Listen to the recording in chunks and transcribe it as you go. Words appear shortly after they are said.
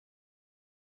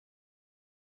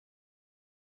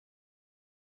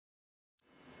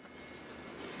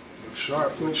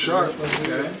Sharp,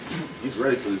 okay. He's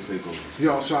ready for this takeover.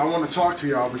 Yo, so I want to talk to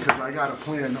y'all because I got a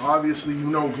plan. Obviously, you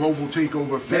know, global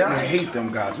takeover fitness. Man, I hate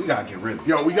them guys. We gotta get rid of them.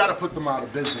 Yo, we gotta put them out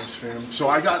of business, fam. So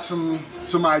I got some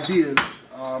ideas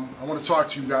I want to talk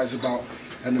to you guys about,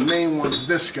 and the main one's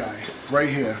this guy right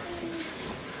here.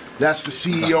 That's the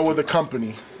CEO of the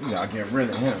company. We gotta get rid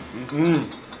of him.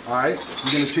 All right,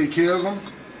 we're gonna take care of him,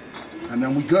 and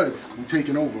then we good. We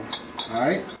taking over. All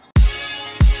right.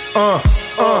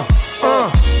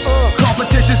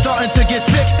 Competition starting to get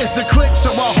thick, it's the click, so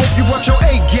I hope you watch your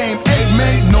A game. A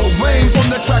made, no rain. From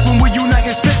the track when we unite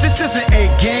and spit, this isn't A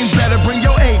game, better bring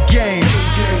your A game.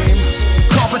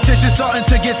 Competition starting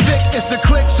to get thick, it's the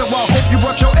click, so I hope you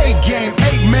watch your A game.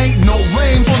 A made, no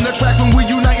rain. From the track when we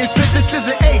unite and spit, this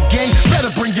isn't A game, better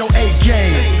bring your A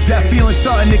game. That feeling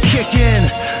starting to kick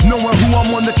in, knowing who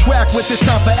I'm on the track with, it's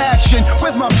time for action.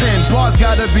 Where's my pen? Bars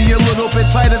gotta be a little bit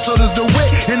tighter, so does the wit.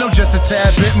 And I'm just a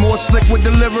tad bit more slick with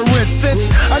deliverance. Since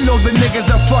I know the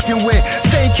niggas I'm fucking with,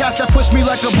 same cats that push me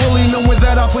like a bully, knowing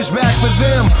that I push back for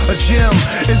them. A gym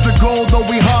is the goal, though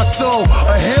we hostile.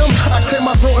 A hymn, I clear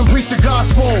my throat and preach the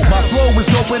gospel. My flow is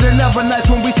doper than ever, nice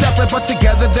when we separate, but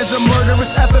together there's a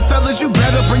murderous effort. Fellas, you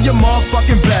better bring your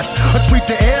motherfucking best, or treat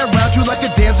the air around you like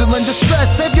a damsel in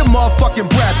distress. Save your motherfucking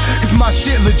breath, cause my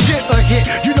shit legit a hit.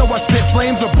 You know I spit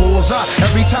flames or bullseye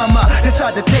every time I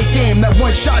decide to take aim. That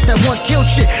one shot, that one kill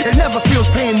shit, it never feels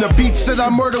pain. The beats that I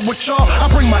murder with y'all, I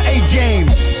bring my A game.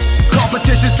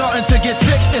 Competition starting to get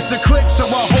thick, it's the click, so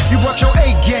I hope you watch your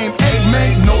A game. A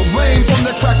made, no rain. From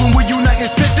the track when we unite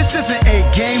and spit, this isn't A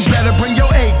game, better bring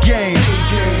your A game.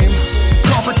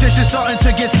 Competition starting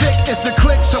to get thick, it's the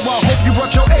click, so I hope you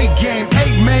watch your A game. A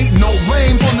made, no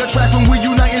rain. From the track when we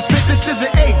unite and spit, this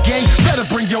isn't A game, better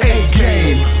bring your A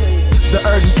game. The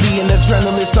urgency and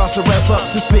adrenaline starts to rev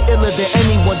up, to spit iller than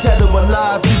anyone dead or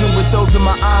alive. Even with those in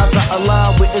my eyes, I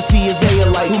align with and see as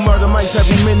alike, who murder mics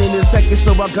every minute and second,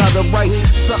 so I gotta write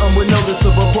something with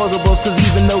noticeable quotables. Cause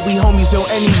even though we homies, yo,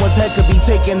 anyone's head could be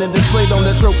taken and displayed on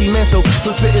the trophy mantle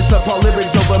for spitting subpar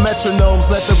lyrics over metronomes.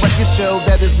 Let the record show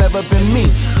that it's never been me.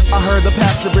 I heard the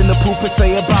pastor in the pulpit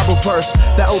say a Bible verse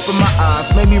that opened my eyes,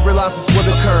 made me realize this what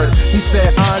occurred. He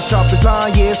said, iron sharp as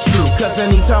iron, yeah, it's true. Cause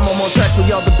anytime I'm on tracks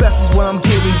with y'all, the best is what I'm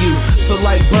giving you. So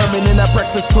like Berman in that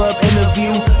Breakfast Club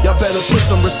interview, y'all better put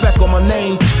some respect on my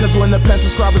name. Cause when the pen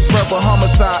subscribers verbal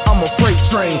homicide, I'm a freight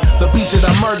train. The beat that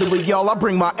I murder with y'all, I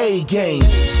bring my A game.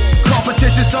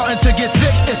 Competition starting to get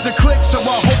thick, it's the click, so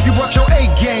I hope you watch your A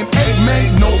game. A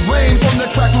made, no rain. From the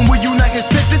track when we unite and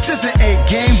spit, this isn't A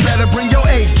game, better bring your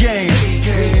A game.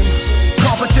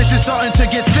 Competition starting to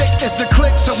get thick, it's the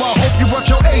click, so I hope you watch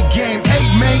your A game. A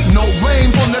made, no rain.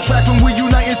 From the track when we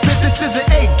unite and spit, this isn't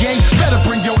A game, better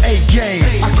bring your A game.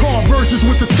 I carve verses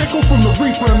with the sickle from the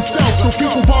reaper himself, so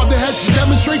people bob their heads to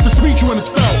demonstrate the speech when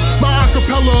it's felt. My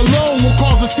acapella alone will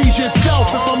cause a seizure itself.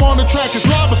 If I'm on the track, it's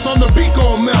lava, son, the beat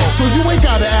gon' melt. So you ain't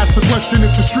gotta ask the question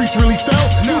if the streets really felt.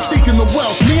 You seeking the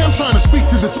wealth, me, I'm trying to speak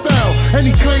to the spell. And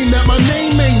he claimed that my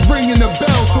name ain't ringing the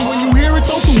bell, so when you hear it,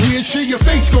 don't do weird shit, your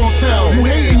face gon' tell. You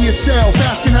hating yourself,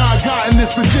 asking how I got in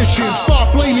this position.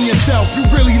 Start blaming yourself, you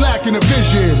really lacking a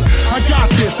vision. I got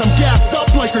this, I'm gassed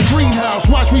up like a greenhouse.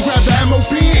 Watch me grab the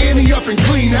MOP, ante up and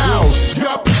clean house.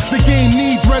 Yup, the game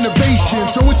needs renovation,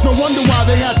 so it's no wonder why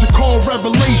they had to call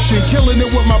Revalation. Killing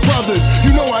it with my brothers,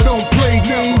 you know I don't play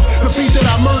games. The beat that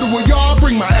I murder with y'all, I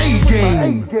bring my A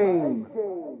game.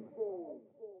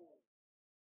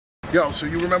 Yo, so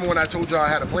you remember when I told y'all I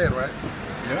had a plan, right?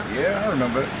 Yeah, I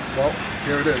remember it. Well,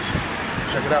 here it is.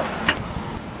 Check it out.